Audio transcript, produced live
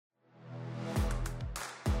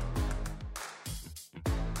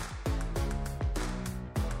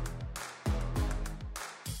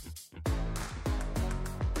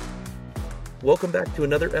Welcome back to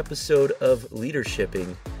another episode of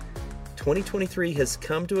Leadershipping. 2023 has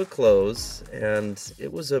come to a close, and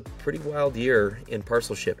it was a pretty wild year in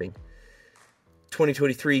parcel shipping.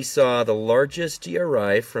 2023 saw the largest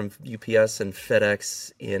GRI from UPS and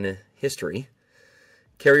FedEx in history.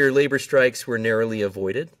 Carrier labor strikes were narrowly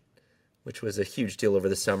avoided, which was a huge deal over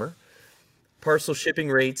the summer. Parcel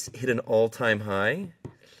shipping rates hit an all-time high,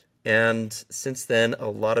 and since then, a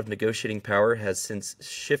lot of negotiating power has since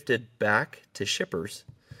shifted back to shippers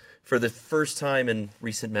for the first time in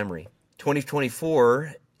recent memory.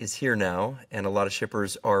 2024 is here now, and a lot of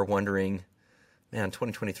shippers are wondering, man,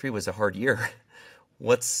 2023 was a hard year.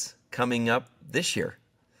 What's coming up this year?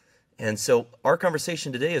 And so our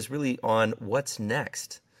conversation today is really on what's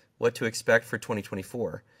next, what to expect for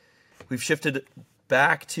 2024. We've shifted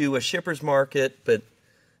back to a shipper's market, but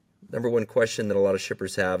number one question that a lot of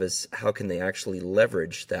shippers have is how can they actually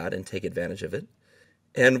leverage that and take advantage of it?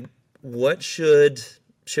 And what should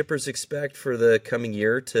shippers expect for the coming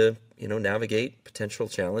year to, navigate potential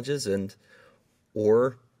challenges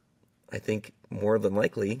or I think more than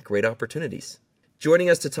likely great opportunities? Joining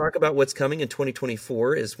us to talk about what's coming in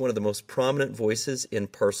 2024 is one of the most prominent voices in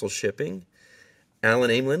parcel shipping,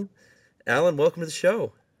 Amling. Alan, welcome to the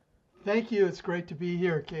show. Thank you. It's great to be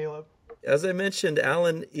here, Caleb. As I mentioned,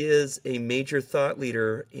 Alan is a major thought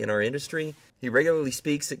leader in our industry. He regularly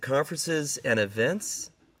speaks at conferences and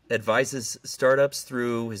events, advises startups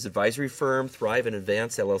through his advisory firm, Thrive and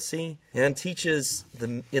Advance LLC, and teaches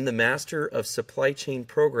in the Master of Supply Chain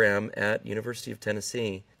program at University of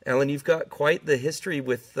Tennessee. Alan, you've got quite the history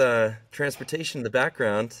with transportation in the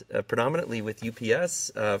background, predominantly with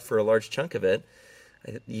UPS for a large chunk of it.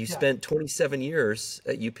 You spent 27 years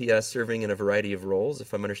at UPS serving in a variety of roles,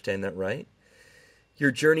 if I'm understanding that right. Your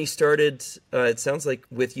journey started, it sounds like,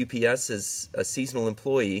 with UPS as a seasonal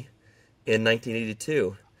employee in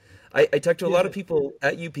 1982. I talked to a lot of people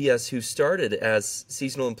at UPS who started as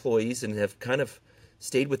seasonal employees and have kind of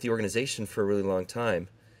stayed with the organization for a really long time.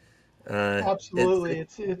 Absolutely.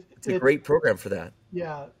 It's a great program for that.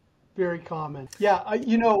 Yeah. Very common. Yeah,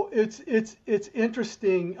 it's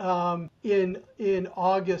interesting. In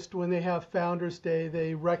August, when they have Founders Day,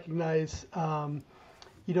 they recognize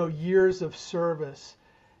years of service,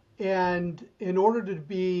 and in order to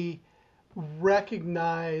be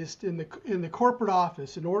recognized in the corporate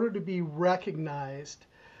office, in order to be recognized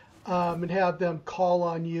and have them call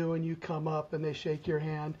on you and you come up and they shake your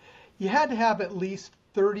hand, you had to have at least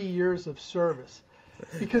 30 years of service,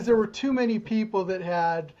 because there were too many people that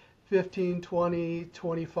had 15, 20,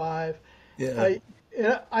 25. Yeah.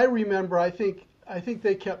 I remember, I think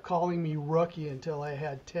they kept calling me rookie until I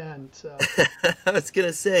had 10. So I was going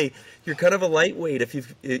to say, you're kind of a lightweight if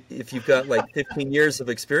you've got like 15 years of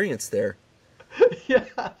experience there. Yeah,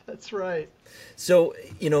 that's right. So,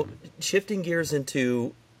 shifting gears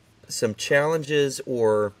into some challenges,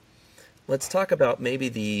 or let's talk about maybe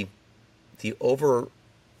the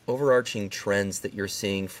overarching trends that you're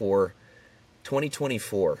seeing for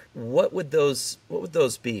 2024. What would those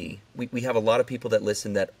be? We have a lot of people that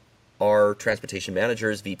listen that are transportation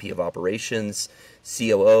managers, VP of operations,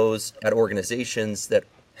 COOs at organizations that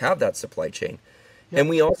have that supply chain. Yep. And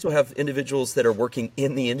we also have individuals that are working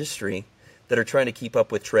in the industry that are trying to keep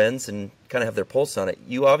up with trends and kind of have their pulse on it.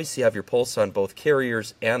 You obviously have your pulse on both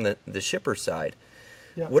carriers and the shipper side.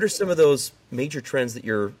 Yep. What are some of those major trends that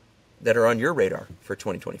are on your radar for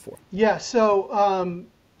 2024? Yeah,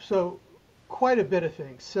 so quite a bit of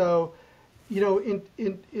things. So,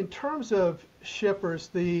 in terms of shippers,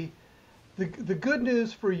 the good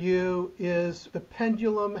news for you is the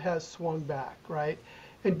pendulum has swung back, right?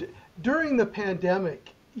 And during the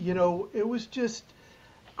pandemic, it was just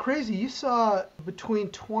crazy. You saw between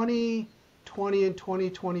 2020 and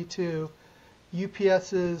 2022,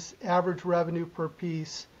 UPS's average revenue per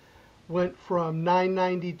piece went from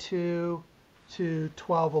 $9.92 to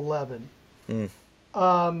 $12.11.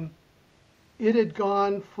 It had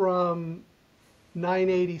gone from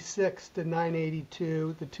 $9.86 to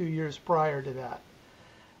 $9.82 the 2 years prior to that,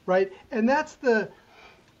 right? And that's the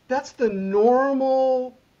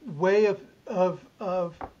normal way of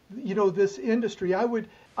this industry. I would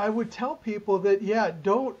tell people that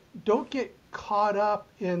don't get caught up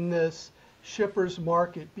in this shippers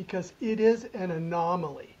market, because it is an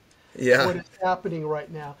anomaly. Yeah. What is happening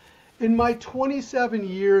right now. In my 27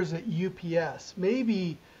 years at UPS,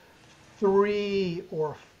 maybe 3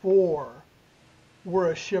 or 4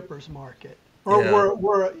 were a shipper's market, or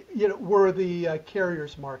were the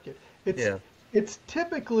carrier's market. It's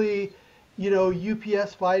typically,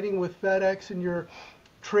 UPS fighting with FedEx, and you're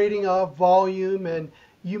trading off volume, and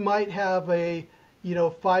you might have a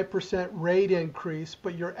 5% rate increase,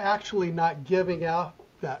 but you're actually not giving out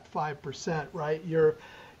that 5%, right?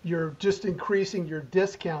 You're just increasing your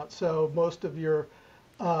discount, so most of your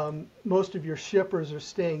shippers are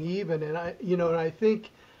staying even. And I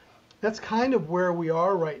think that's kind of where we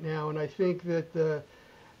are right now. And I think that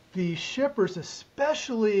the shippers,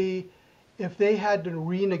 especially if they had to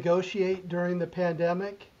renegotiate during the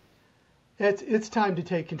pandemic, it's time to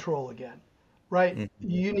take control again, right? Mm-hmm.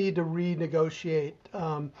 You need to renegotiate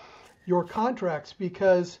your contracts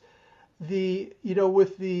because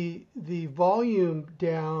with the volume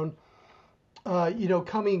down,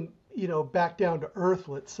 coming back down to earth,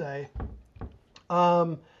 let's say,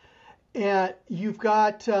 and you've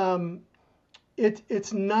got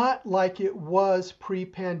it's not like it was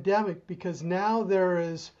pre-pandemic because now there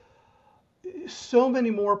is so many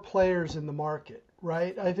more players in the market,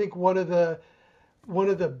 right? I think one of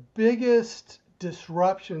the biggest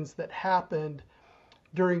disruptions that happened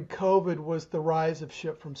during COVID was the rise of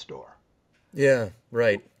ship from store. Yeah,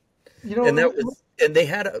 right. You know, And they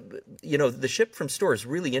had the ship from store is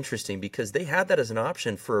really interesting because they had that as an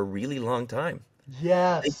option for a really long time.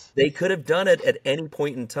 yes, They could have done it at any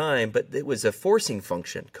point in time, but it was a forcing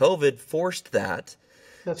function. COVID forced that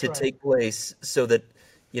that's to right. take place so that,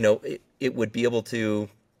 it would be able to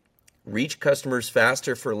reach customers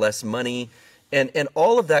faster for less money and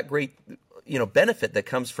all of that great, benefit that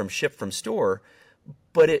comes from ship from store.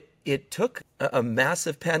 But it took a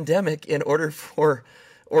massive pandemic in order for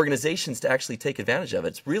organizations to actually take advantage of it.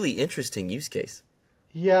 It's really interesting use case.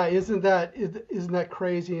 Yeah, isn't that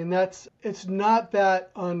crazy? And it's not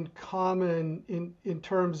that uncommon in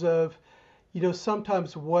terms of,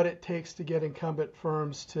 sometimes what it takes to get incumbent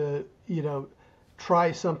firms to,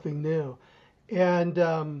 try something new. And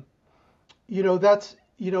that's,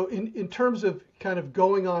 in terms of kind of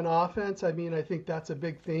going on offense, I mean, I think that's a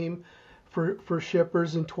big theme for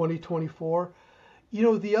shippers in 2024.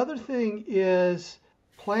 The other thing is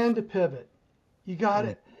plan to pivot. You got Mm.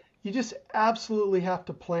 it. You just absolutely have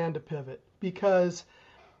to plan to pivot because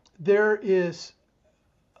there is,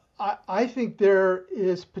 I think there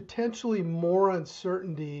is potentially more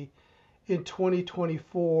uncertainty in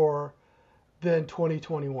 2024 than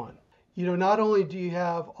 2021. Not only do you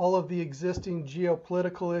have all of the existing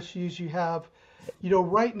geopolitical issues, you have,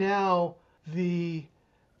 right now the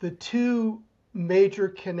two major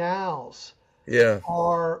canals Yeah,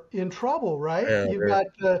 are in trouble, right? yeah, You've they're got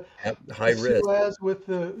at high the risk. Suez with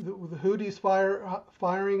the Houthis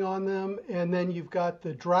firing on them, and then you've got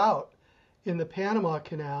the drought in the Panama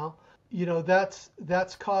Canal.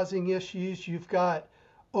 That's causing issues. You've got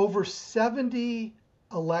over 70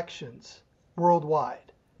 elections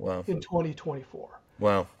worldwide Wow, in 2024.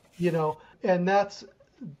 wow, And that's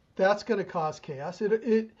going to cause chaos.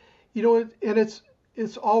 And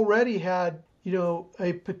it's already had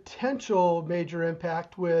a potential major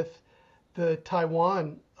impact with the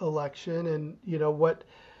Taiwan election and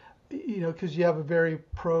because you have a very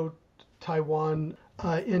pro Taiwan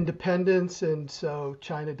independence, and so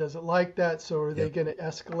China doesn't like that. So are yeah, they going to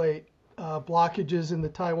escalate blockages in the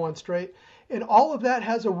Taiwan Strait? And all of that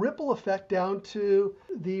has a ripple effect down to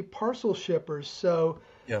the parcel shippers. So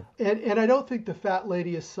yeah. and I don't think the fat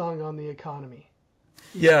lady is sung on the economy.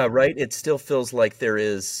 Yeah, right. It still feels like there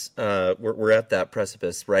is, we're at that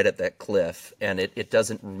precipice, right at that cliff, and it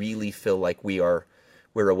doesn't really feel like we're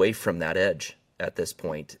away from that edge at this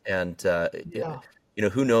point. And, Yeah,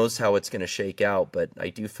 who knows how it's going to shake out, but I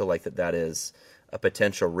do feel like that is a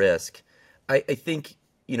potential risk. I think,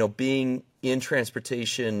 being in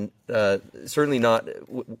transportation, certainly not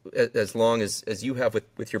as long as you have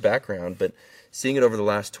with your background, but seeing it over the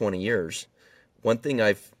last 20 years, one thing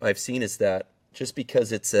I've seen is that just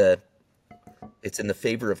because it's in the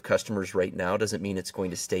favor of customers right now doesn't mean it's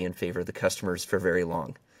going to stay in favor of the customers for very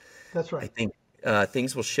long. that's I right. think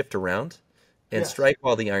things will shift around and Yes, strike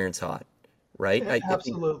while the iron's hot, right? I think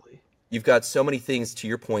absolutely. you've got so many things, to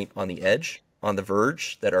your point, on the edge, on the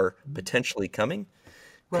verge, that are potentially coming.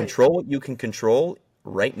 Right. Control what you can control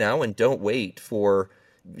right now and don't wait for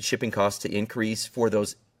shipping costs to increase, for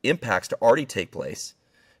those impacts to already take place,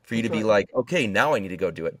 for you to That's be right. like, okay, now I need to go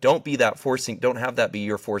do it. Don't have that be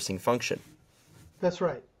your forcing function. That's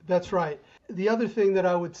right. That's right. The other thing that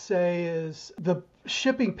I would say is the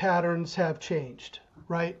shipping patterns have changed,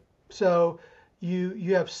 right? So you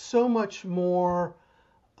have so many more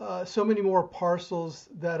parcels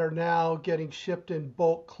that are now getting shipped in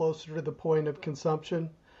bulk closer to the point of consumption,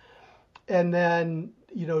 and then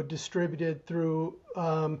distributed through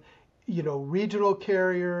regional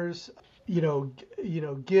carriers,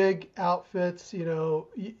 gig outfits,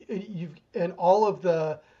 you've and all of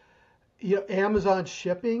the Amazon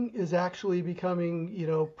shipping is actually becoming,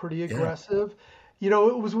 pretty Yeah. aggressive. It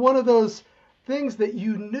was one of those things that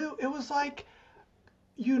it was like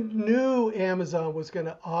you knew Amazon was going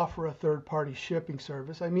to offer a third-party shipping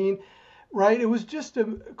service. I mean, right? It was just a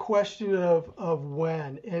question of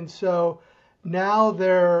when. And so now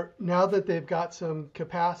that they've got some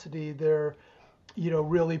capacity, they're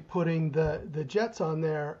really putting the jets on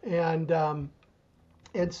there. And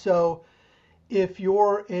so if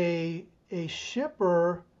you're a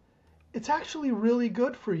shipper, it's actually really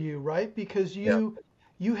good for you, right? Because Yeah.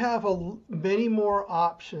 you have many more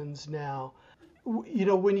options now.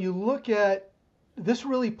 When you look at this,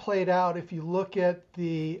 really played out if you look at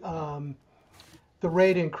the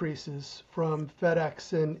rate increases from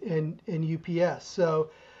FedEx and UPS. So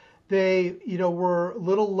they were a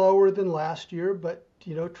little lower than last year, but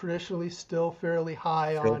traditionally still fairly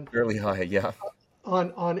high Still fairly high. Yeah.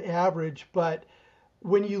 on average. But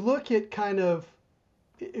when you look at kind of,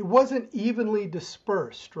 it wasn't evenly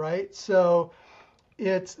dispersed, right? So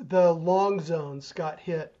it's the long zones got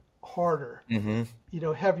hit harder. Hmm.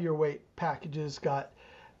 Heavier weight packages got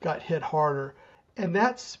hit harder, and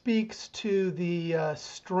that speaks to the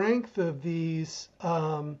strength of these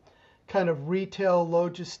kind of retail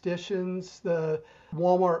logisticians, the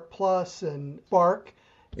Walmart Plus and Spark,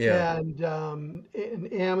 Yeah. and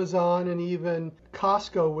Amazon, and even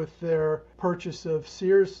Costco with their purchase of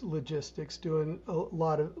Sears Logistics, doing a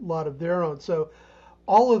lot of their own. So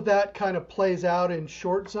all of that kind of plays out in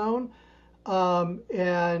short zone,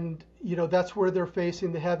 and that's where they're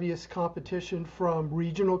facing the heaviest competition from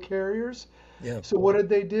regional carriers. Yeah. So what did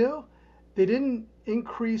they do? They didn't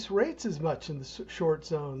increase rates as much in the short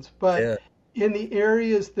zones, but Yeah. in the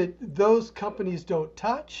areas that those companies don't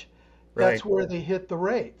touch, Right. that's where they hit the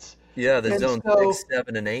rates. Yeah, the And zone so, 6,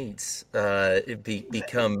 7, and 8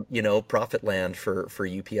 become, profit land for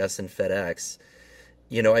UPS and FedEx.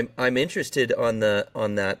 I'm interested on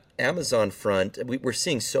that Amazon front. We're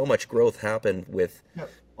seeing so much growth happen with yep,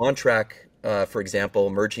 OnTrack, for example,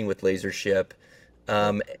 merging with LaserShip,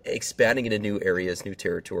 yep, expanding into new areas, new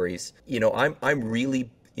territories. I'm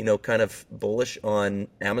really, kind of bullish on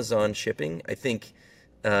Amazon shipping. I think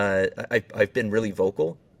I've been really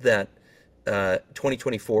vocal that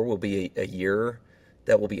 2024 will be a year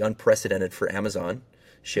that will be unprecedented for Amazon yep,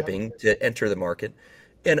 shipping to enter the market.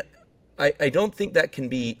 And I don't think that can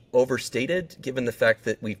be overstated given the fact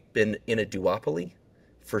that we've been in a duopoly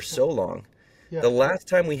for yep, so long. The yep, last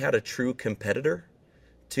time we had a true competitor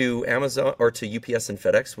to Amazon or to UPS and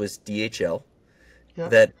FedEx was DHL yep,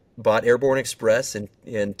 that bought Airborne Express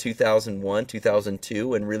in 2001,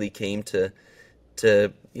 2002, and really came to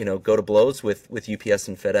go to blows with UPS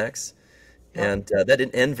and FedEx. yep. And that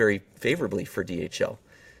didn't end very favorably for DHL.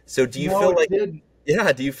 So do you No, feel it like, didn't.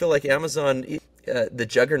 yeah, do you feel like Amazon, the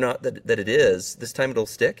juggernaut that it is, this time it'll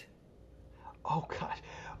stick? Oh God,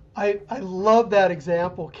 I love that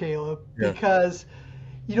example, Caleb, Yeah. because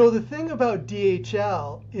the thing about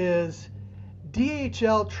DHL is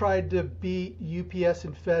DHL tried to beat UPS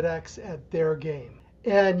and FedEx at their game.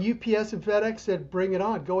 And UPS and FedEx said, bring it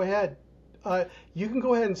on. Go ahead. You can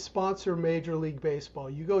go ahead and sponsor Major League Baseball.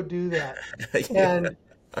 You go do that. Yeah.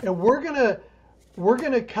 And we're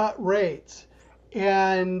gonna cut rates,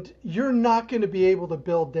 and you're not going to be able to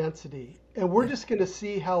build density. And we're just going to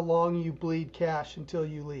see how long you bleed cash until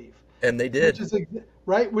you leave, And they which did. is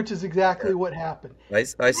right, which is exactly what happened. I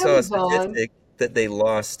saw a Amazon, statistic that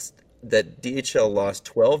DHL lost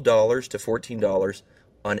 $12 to $14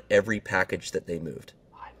 on every package that they moved,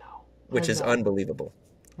 I know, I which is know. unbelievable.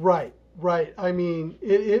 Right, right. I mean,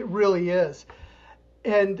 it really is.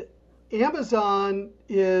 And Amazon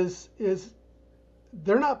is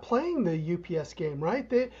they're not playing the UPS game, right?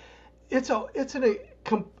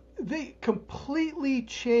 They completely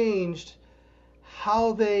changed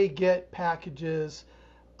how they get packages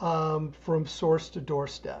from source to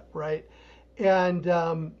doorstep, right? And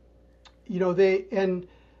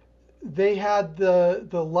they had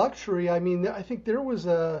the luxury. I mean, I think there was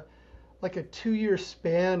a 2 year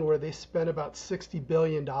span where they spent about $60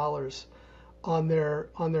 billion on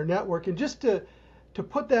their network. And just to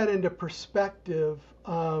put that into perspective,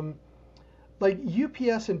 like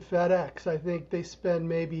UPS and FedEx, I think they spend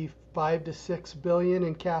maybe 5 to 6 billion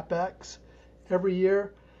in capex every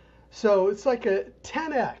year. So it's like a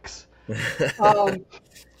 10x. Um,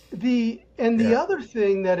 the Yeah. other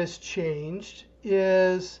thing that has changed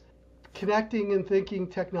is connecting and thinking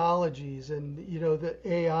technologies, and the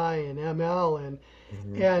AI and ML,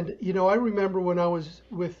 Hmm. and I remember when I was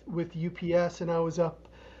with UPS, and I was up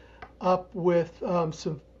with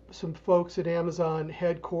some folks at Amazon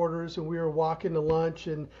headquarters, and we were walking to lunch,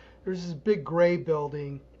 and there's this big gray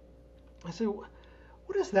building, I said,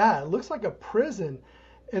 what is that? It looks like a prison.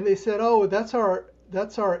 And they said, oh, that's our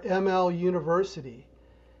ML University.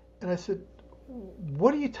 And I said,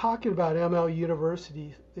 what are you talking about, ML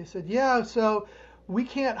University? They said, yeah, so we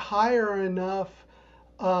can't hire enough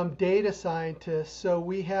data scientists, so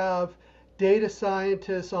we have data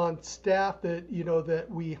scientists on staff that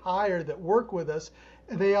we hire that work with us,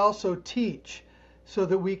 and they also teach, so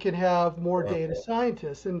that we can have more Wow. data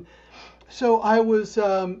scientists. And so I was.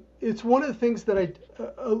 It's one of the things that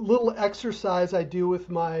a little exercise I do with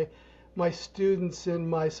my students in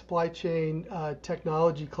my supply chain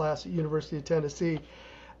technology class at University of Tennessee.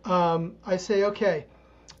 I say, okay,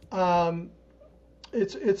 um,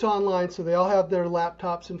 it's online, so they all have their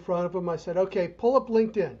laptops in front of them. I said, okay, pull up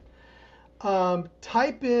LinkedIn,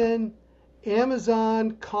 type in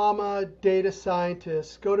Amazon, comma, data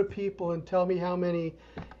scientists, go to people and tell me how many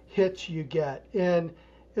hits you get. And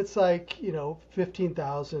it's like,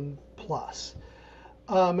 15,000 plus.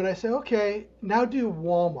 And I say, okay, now do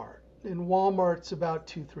Walmart. And Walmart's about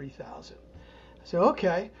 3,000. I say,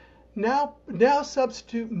 okay, now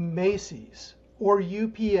substitute Macy's or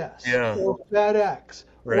UPS Yeah. or FedEx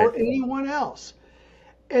Right. or anyone else.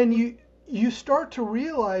 And you start to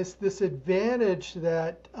realize this advantage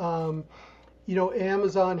that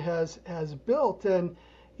Amazon has built. And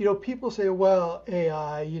people say, well,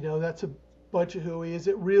 AI, that's a bunch of hooey. Is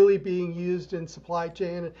it really being used in supply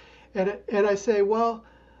chain? And I say, well,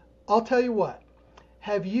 I'll tell you what.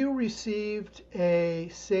 Have you received a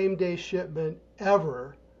same day shipment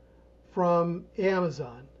ever from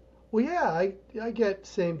Amazon? Well, yeah, I get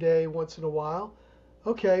same day once in a while.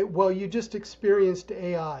 Okay, well, you just experienced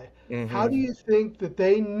AI. How Mm-hmm. do you think that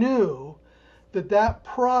they knew that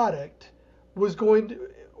product was going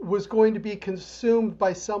to be consumed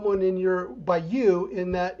by someone by you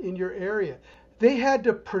in your area? They had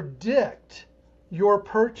to predict your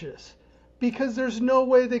purchase, because there's no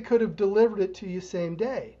way they could have delivered it to you same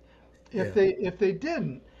day if Yeah. they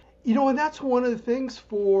didn't. And that's one of the things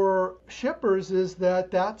for shippers, is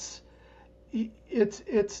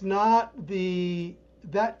it's not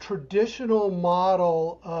that traditional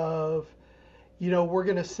model of, we're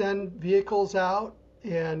going to send vehicles out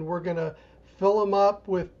and we're going to fill them up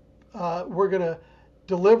with, we're going to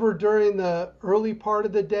deliver during the early part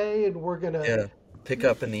of the day, and we're going to Yeah. Pick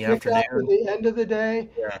up in the pick up at afternoon. the end of the day.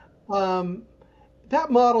 Yeah. Um,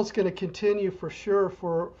 that model is going to continue for sure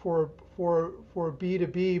for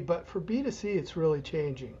B2B, but for B2C, it's really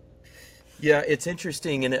changing. Yeah, it's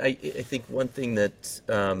interesting, and I think one thing that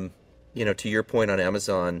to your point on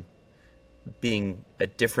Amazon being a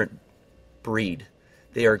different breed,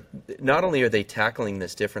 they are not only are they tackling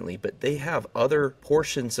this differently, but they have other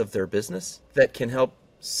portions of their business that can help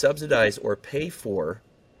subsidize or pay for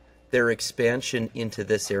their expansion into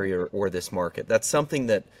this area or this market. That's something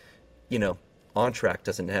that, you know, OnTrack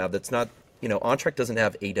doesn't have. That's not, OnTrack doesn't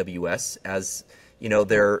have AWS as,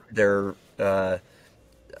 their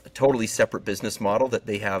totally separate business model that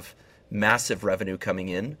they have massive revenue coming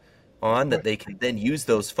in on that Right. they can then use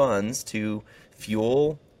those funds to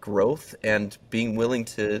fuel growth and being willing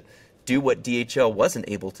to do what DHL wasn't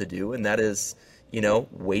able to do, and that is,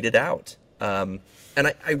 wait it out. And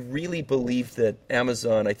I really believe that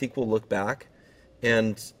Amazon, I think, will look back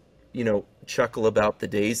and, chuckle about the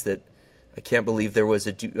days that I can't believe there was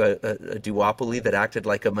a duopoly that acted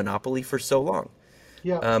like a monopoly for so long.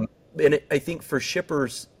 Yeah. I think for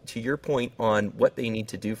shippers, to your point on what they need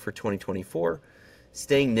to do for 2024,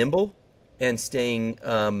 staying nimble and staying,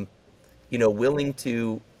 willing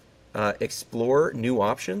to explore new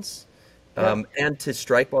options Yeah. and to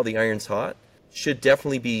strike while the iron's hot should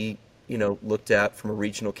definitely be, looked at from a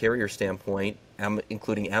regional carrier standpoint,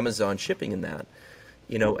 including Amazon shipping in that.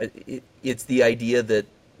 It's the idea that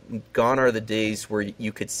gone are the days where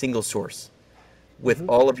you could single source with hmm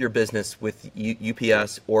all of your business with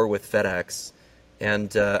UPS or with FedEx.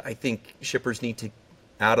 And I think shippers need to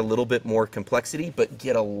add a little bit more complexity, but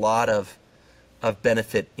get a lot of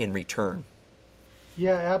benefit in return.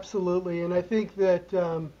 Yeah, absolutely. And I think that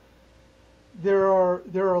there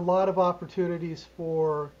are a lot of opportunities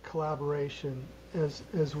for collaboration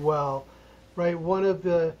as well, right? One of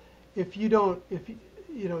the if you don't if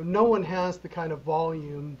no one has the kind of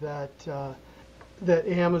volume that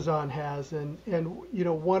Amazon has, and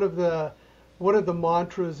one of the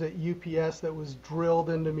mantras at UPS that was drilled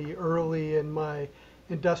into me early in my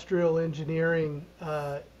industrial engineering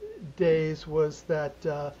days was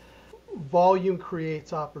that volume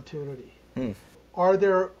creates opportunity. Hmm. Are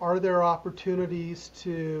there opportunities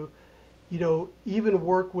to, even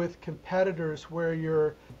work with competitors where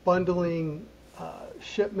you're bundling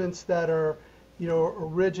shipments that are,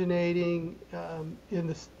 originating in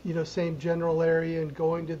the same general area and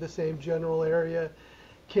going to the same general area?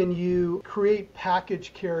 Can you create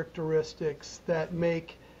package characteristics that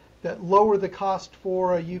lower the cost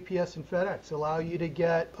for a UPS and FedEx, allow you to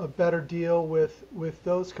get a better deal with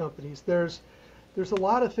those companies? There's a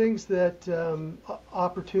lot of things that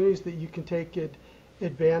opportunities that you can take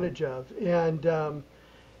advantage of, and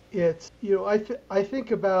it's I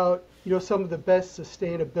think about some of the best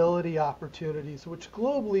sustainability opportunities, which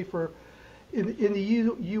globally in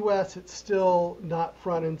the U.S. it's still not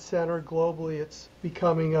front and center. Globally, it's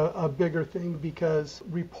becoming a bigger thing because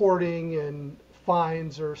reporting and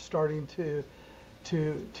fines are starting to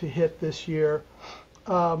hit this year.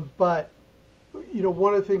 But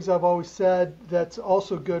one of the things I've always said that's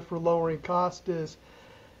also good for lowering cost is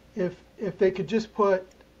if they could just put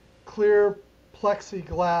clear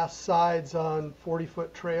plexiglass sides on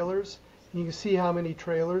 40-foot trailers, and you can see how many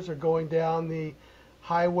trailers are going down the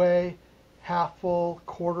highway, half full,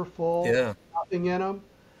 quarter full, Yeah. nothing in them.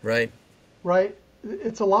 Right. Right?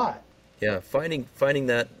 It's a lot. Yeah. Finding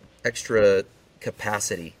that extra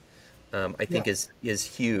capacity, I think Yeah. is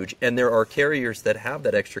huge. And there are carriers that have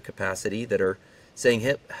that extra capacity that are saying,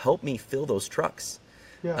 "Hey, help me fill those trucks."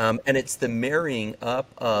 Yeah. And it's the marrying up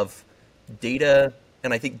of data,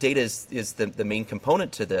 and I think data is the main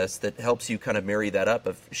component to this that helps you kind of marry that up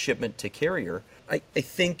of shipment to carrier. I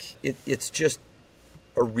think it's just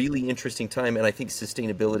a really interesting time, and I think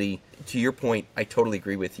sustainability, to your point, I totally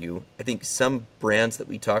agree with you. I think some brands that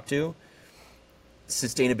we talk to,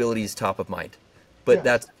 sustainability is top of mind, but Yes.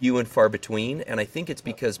 that's few and far between, and I think it's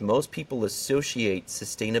because most people associate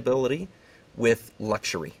sustainability with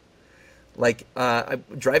luxury. Like I'm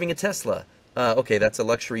driving a Tesla. Okay, that's a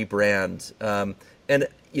luxury brand. And,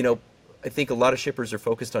 I think a lot of shippers are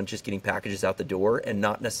focused on just getting packages out the door and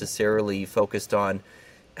not necessarily focused on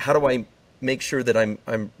how do I make sure that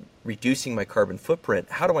I'm reducing my carbon footprint?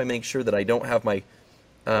 How do I make sure that I don't have I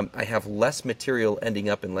have less material ending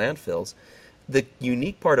up in landfills? The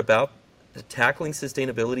unique part about tackling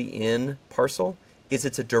sustainability in Parcel is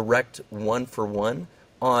it's a direct one-for-one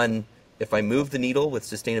on if I move the needle with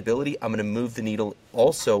sustainability, I'm going to move the needle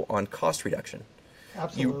also on cost reduction.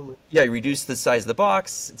 Absolutely. You reduce the size of the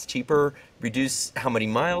box, it's cheaper. Reduce how many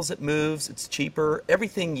miles it moves, it's cheaper.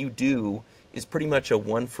 Everything you do is pretty much a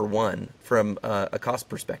one-for-one from a cost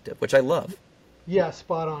perspective, which I love. Yeah,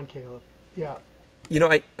 spot on, Caleb. Yeah.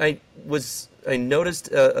 I noticed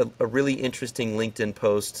a really interesting LinkedIn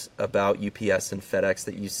post about UPS and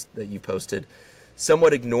FedEx that you posted,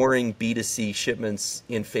 somewhat ignoring B2C shipments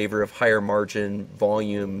in favor of higher margin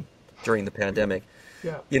volume during the pandemic.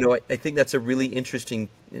 Yeah. I think that's a really interesting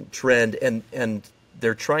trend, and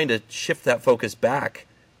they're trying to shift that focus back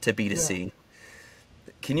to B2C. Yeah.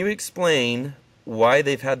 Can you explain why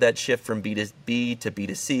they've had that shift from B2B to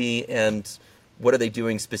B2C, and what are they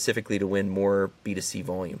doing specifically to win more B2C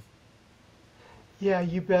volume? Yeah,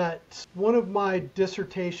 you bet. One of my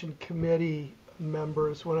dissertation committee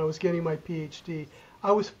members, when I was getting my PhD,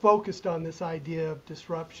 I was focused on this idea of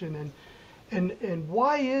disruption and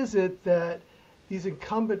why is it that these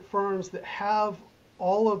incumbent firms that have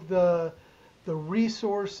all of the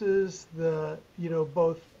resources,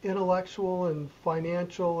 both intellectual and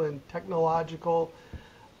financial and technological,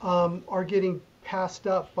 are getting passed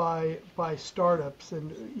up by startups,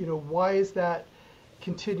 and why is that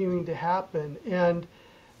continuing to happen? And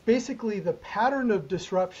basically the pattern of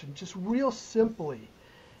disruption, just real simply,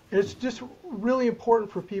 and it's just really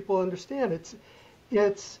important for people to understand,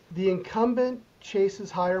 it's the incumbent chases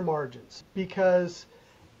higher margins, because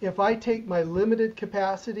if I take my limited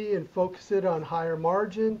capacity and focus it on higher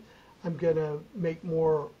margin, I'm going to make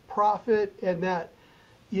more profit, and that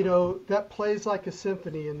plays like a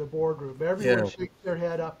symphony in the boardroom. Everyone shakes their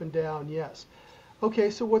head up and down, yes. Okay,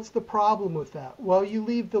 so what's the problem with that? Well, you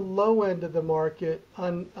leave the low end of the market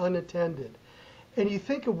unattended. And you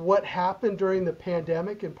think of what happened during the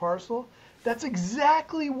pandemic in Parcel, that's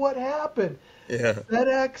exactly what happened. Yeah.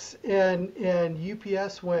 FedEx and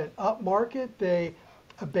UPS went up market. They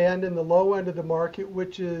abandoned the low end of the market,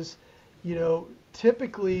 which is,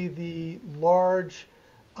 typically the large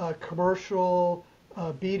commercial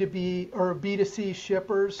B2B or B2C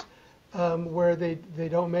shippers, where they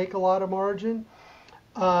don't make a lot of margin.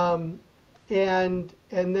 And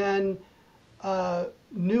then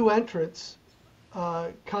new entrants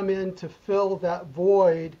come in to fill that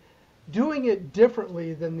void, doing it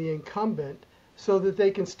differently than the incumbent so that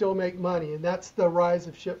they can still make money. And that's the rise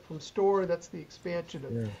of ship from store. That's the expansion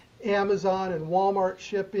of Amazon and Walmart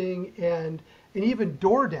shipping and even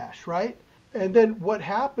DoorDash, right? And then what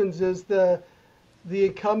happens is the the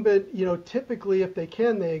incumbent, typically if they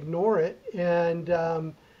can, they ignore it, and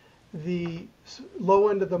the low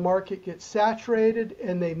end of the market gets saturated,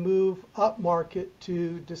 and they move up market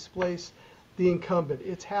to displace the incumbent.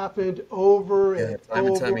 It's happened over Yeah, and time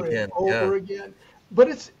over and again. Yeah. over again. But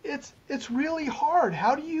it's really hard.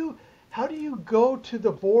 How do you go to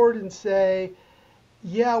the board and say,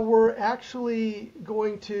 yeah, we're actually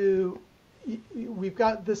going to, we've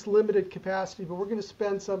got this limited capacity, but we're going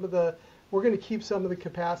to we're going to keep some of the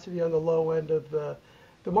capacity on the low end of the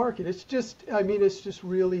market. It's just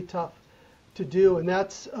really tough to do, and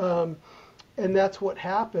that's what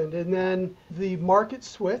happened. And then the market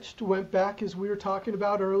switched, went back, as we were talking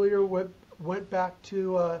about earlier, went back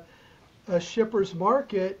to a shipper's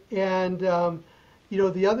market. And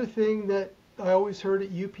the other thing that I always heard at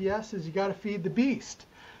UPS is you got to feed the beast,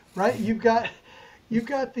 right? You've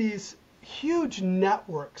got these huge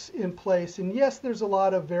networks in place, and yes, there's a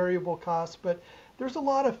lot of variable costs, but there's a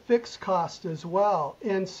lot of fixed cost as well.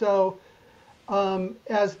 And so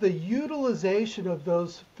as the utilization of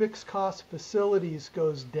those fixed cost facilities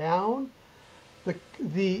goes down,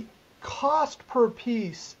 the cost per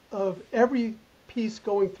piece of every piece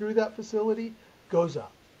going through that facility goes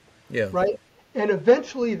up, Yeah. right? And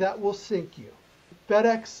eventually that will sink you.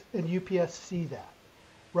 FedEx and UPS see that,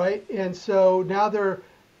 right? And so now they're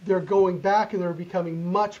going back, and they're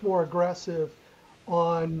becoming much more aggressive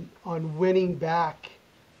on winning back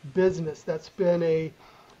business. That's been a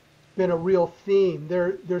real theme.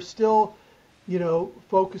 They're still,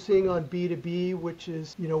 focusing on B2B, which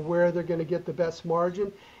is, where they're going to get the best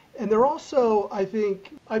margin. And they're also, I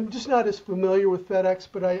think, I'm just not as familiar with FedEx,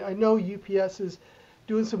 but I know UPS is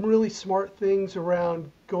doing some really smart things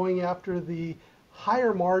around going after the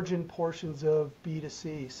higher margin portions of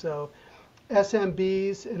B2C. So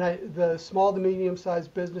SMBs and the small to medium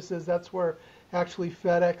sized businesses, that's where actually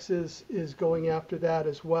FedEx is going after that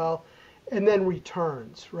as well. And then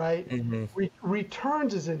returns, right? Hmm.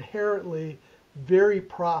 Returns is inherently very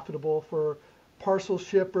profitable for parcel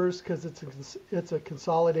shippers because it's a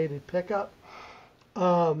consolidated pickup.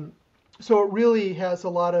 So it really has a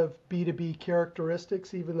lot of B2B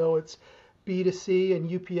characteristics, even though it's B2C. And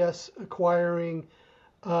UPS acquiring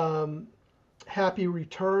Happy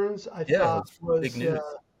Returns, I Yeah, thought it's big was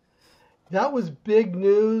news. that was big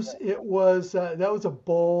news. It was that was a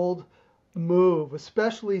bold move,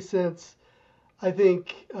 especially since I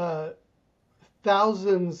think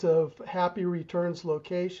thousands of Happy Returns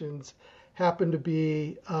locations happen to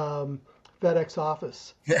be FedEx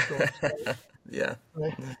office stores, Yeah.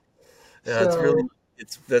 right? Yeah, So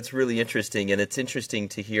that's really interesting, and it's interesting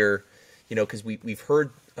to hear, because we've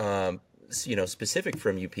heard, specific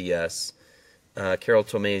from UPS, Carol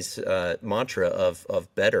Tomei's mantra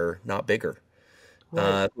of better, not bigger,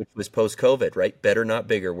 right, which was post COVID, right? Better, not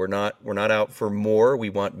bigger. We're not out for more. We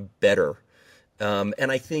want better.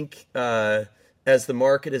 And I think as the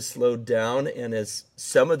market has slowed down, and as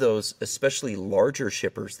some of those, especially larger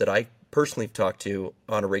shippers that I personally have talked to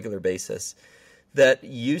on a regular basis, that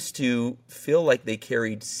used to feel like they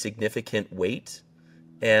carried significant weight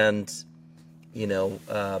and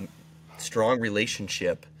strong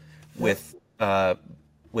relationship yeah, with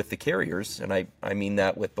the carriers, and I mean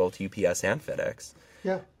that with both UPS and FedEx,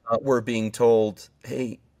 yeah, we're being told,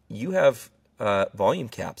 hey, you have volume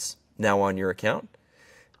caps now on your account,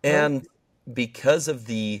 right, and because of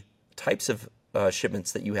the types of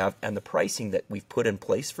shipments that you have and the pricing that we've put in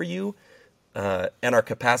place for you, and our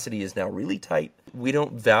capacity is now really tight, we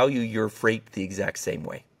don't value your freight the exact same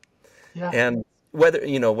way. yeah, And whether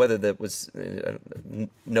that was,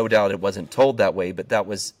 no doubt it wasn't told that way, but that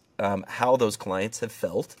was how those clients have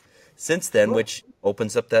felt since then, right, which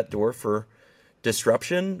opens up that door for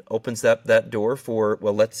disruption, opens up that door for,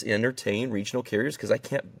 well, let's entertain regional carriers, because I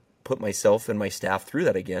can't put myself and my staff through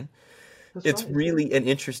that again. that's It's right, really an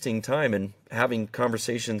interesting time, and having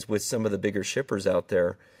conversations with some of the bigger shippers out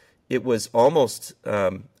there, it was almost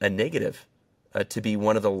a negative to be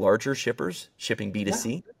one of the larger shippers shipping yeah,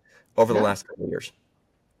 B2C over the yeah, last couple of years.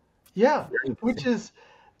 yeah, Very which interesting. is,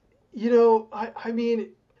 I mean,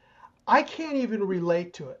 I can't even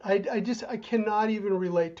relate to it. I cannot even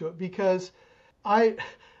relate to it because I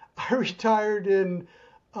I retired in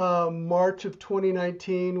March of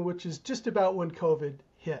 2019, which is just about when COVID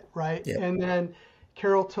hit, right? Yeah. And then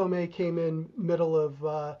Carol Tomei came in middle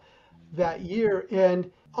of that year,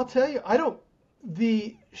 and I'll tell you, I don't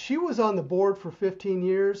the she was on the board for 15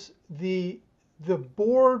 years. The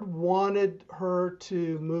board wanted her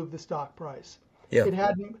to move the stock price. Yeah. It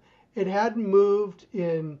hadn't moved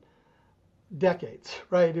in decades,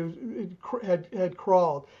 right? It had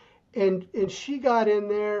crawled, and she got in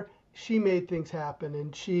there. She made things happen,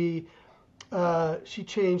 and she she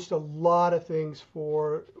changed a lot of things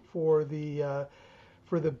for the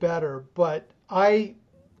better. But I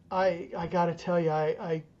got to tell you,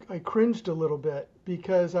 I cringed a little bit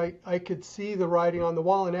because I could see the writing on the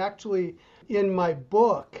wall. And actually, in my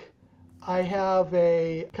book, I have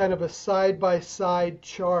a kind of a side-by-side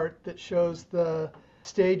chart that shows the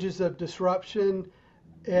stages of disruption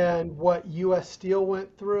and what U.S. Steel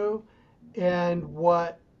went through and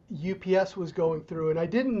what UPS was going through. And I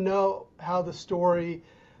didn't know how the story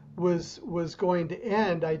was going to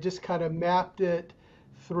end. I just kind of mapped it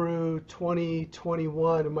through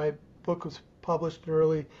 2021, and my book was published in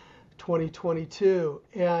early 2022.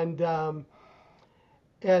 And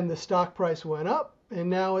the stock price went up, and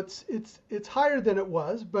now it's higher than it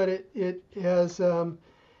was, but it has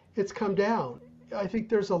it's come down. I think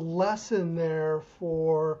there's a lesson there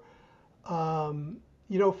for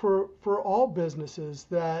for all businesses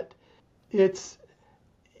that it's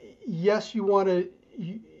yes, you want to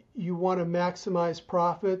maximize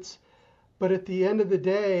profits, but at the end of the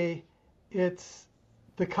day, it's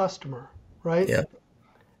the customer, right? Yeah.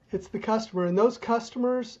 It's the customer, and those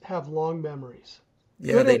customers have long memories.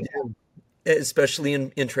 Yeah, Good they and do. Especially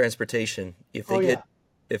in transportation. yeah.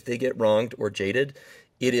 If they get wronged or jaded,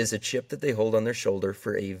 it is a chip that they hold on their shoulder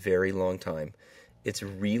for a very long time. It's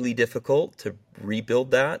really difficult to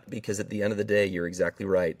rebuild that because at the end of the day, you're exactly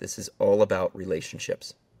right. This is all about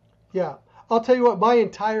relationships. Yeah. I'll tell you what, my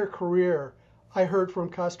entire career, I heard from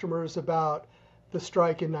customers about the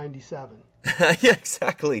strike in '97. Yeah,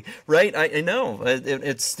 exactly. Right. I know.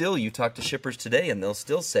 It's still, you talk to shippers today and they'll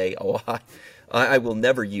still say, oh, I will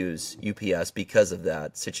never use UPS because of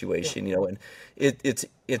that situation, and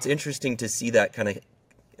it's interesting to see that kind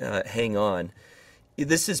of hang on.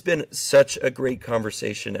 This has been such a great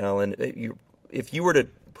conversation, Alan. If you were to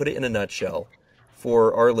put it in a nutshell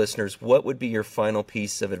for our listeners, what would be your final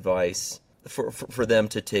piece of advice for them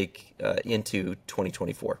to take into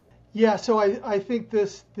 2024? Yeah, so I think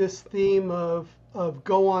this theme of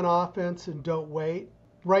go on offense and don't wait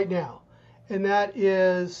right now, and that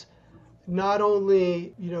is not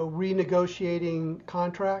only renegotiating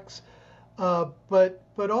contracts, but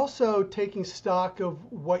also taking stock of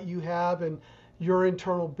what you have and your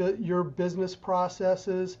your business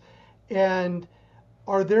processes, and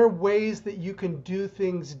are there ways that you can do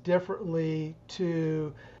things differently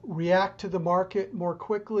to react to the market more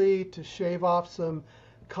quickly, to shave off some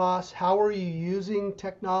costs? How are you using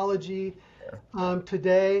technology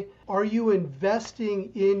today? Are you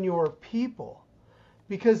investing in your people?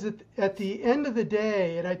 Because at the end of the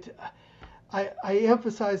day, and I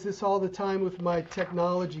emphasize this all the time with my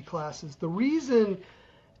technology classes, the reason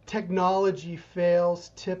technology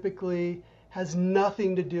fails typically has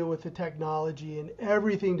nothing to do with the technology and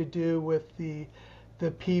everything to do with the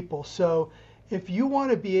people. So if you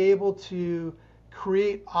want to be able to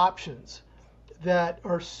create options that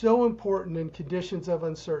are so important in conditions of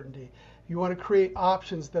uncertainty, you want to create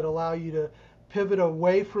options that allow you to pivot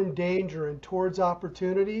away from danger and towards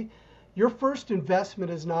opportunity, your first investment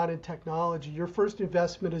is not in technology. Your first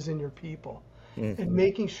investment is in your people, and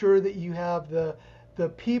making sure that you have the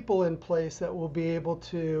people in place that will be able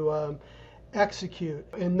to execute,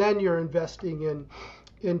 and then you're investing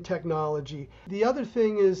in technology. The other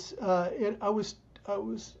thing is, and I was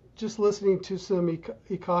just listening to some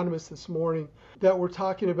economists this morning that were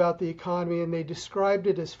talking about the economy, and they described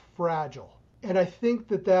it as fragile. And I think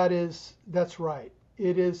that's right.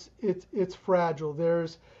 It's fragile.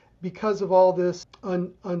 There's because of all this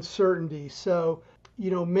uncertainty. So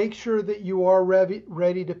make sure that you are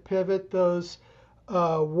ready to pivot those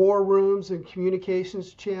war rooms and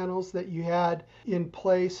communications channels that you had in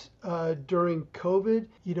place during COVID.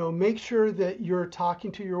 Make sure that you're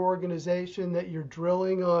talking to your organization, that you're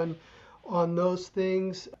drilling on those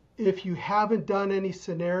things. If you haven't done any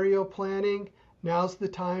scenario planning, now's the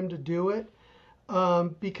time to do it,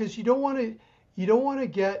 because you don't want to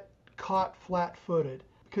get caught flat-footed,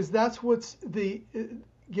 because that's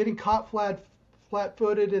getting caught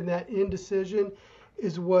flat-footed, and that indecision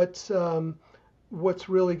is what's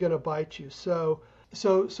really going to bite you. So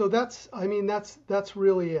that's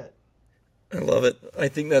really it. I love it. I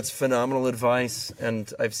think that's phenomenal advice,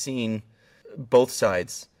 and I've seen both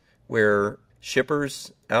sides where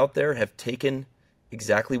shippers out there have taken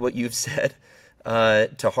exactly what you've said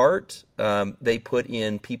to heart. They put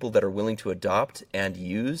in people that are willing to adopt and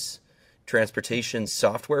use transportation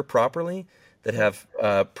software properly, that have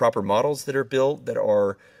proper models that are built, that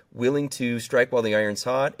are willing to strike while the iron's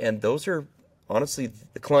hot, and those are honestly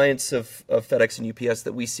the clients of FedEx and UPS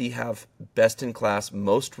that we see have best-in-class,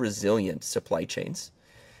 most resilient supply chains.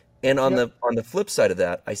 And on the flip side of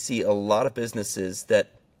that, I see a lot of businesses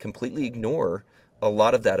that completely ignore a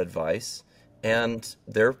lot of that advice, and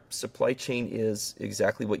their supply chain is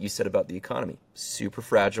exactly what you said about the economy, super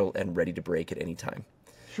fragile and ready to break at any time.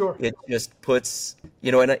 Sure. It just puts,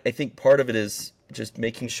 and I think part of it is just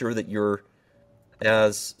making sure that you're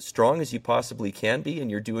as strong as you possibly can be,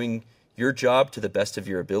 and you're doing your job to the best of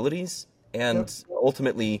your abilities, and Yep.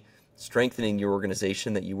 ultimately strengthening your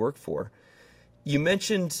organization that you work for. You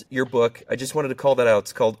mentioned your book. I just wanted to call that out.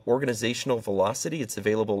 It's called Organizational Velocity. It's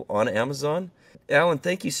available on Amazon. Alan,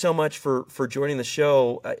 thank you so much for joining the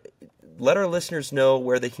show. Let our listeners know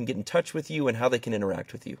where they can get in touch with you and how they can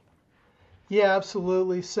interact with you. Yeah,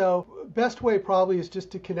 absolutely. So best way probably is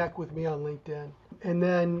just to connect with me on LinkedIn, and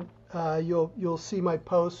then you'll see my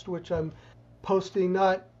post, which I'm posting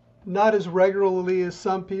not as regularly as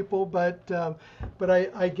some people, but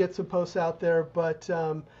I get some posts out there. But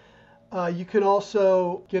you can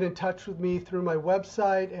also get in touch with me through my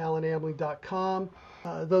website, alanamling.com.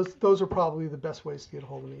 Those are probably the best ways to get a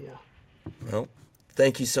hold of me. Yeah. Well,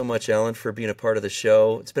 thank you so much, Alan, for being a part of the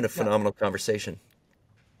show. It's been a Yeah. phenomenal conversation.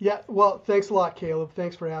 Yeah. Well, thanks a lot, Caleb.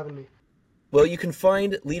 Thanks for having me. Well, you can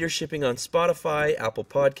find Leadershipping on Spotify, Apple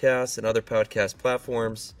Podcasts, and other podcast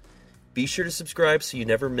platforms. Be sure to subscribe so you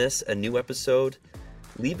never miss a new episode.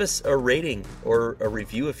 Leave us a rating or a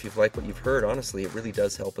review if you've liked what you've heard. Honestly, it really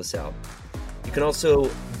does help us out. You can also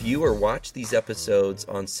view or watch these episodes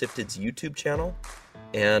on Sifted's YouTube channel.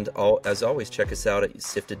 And as always, check us out at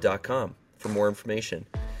sifted.com for more information.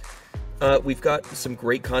 We've got some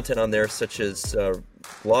great content on there, such as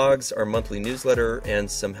blogs, our monthly newsletter,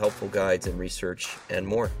 and some helpful guides and research and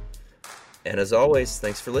more. And as always,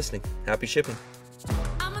 thanks for listening. Happy shipping.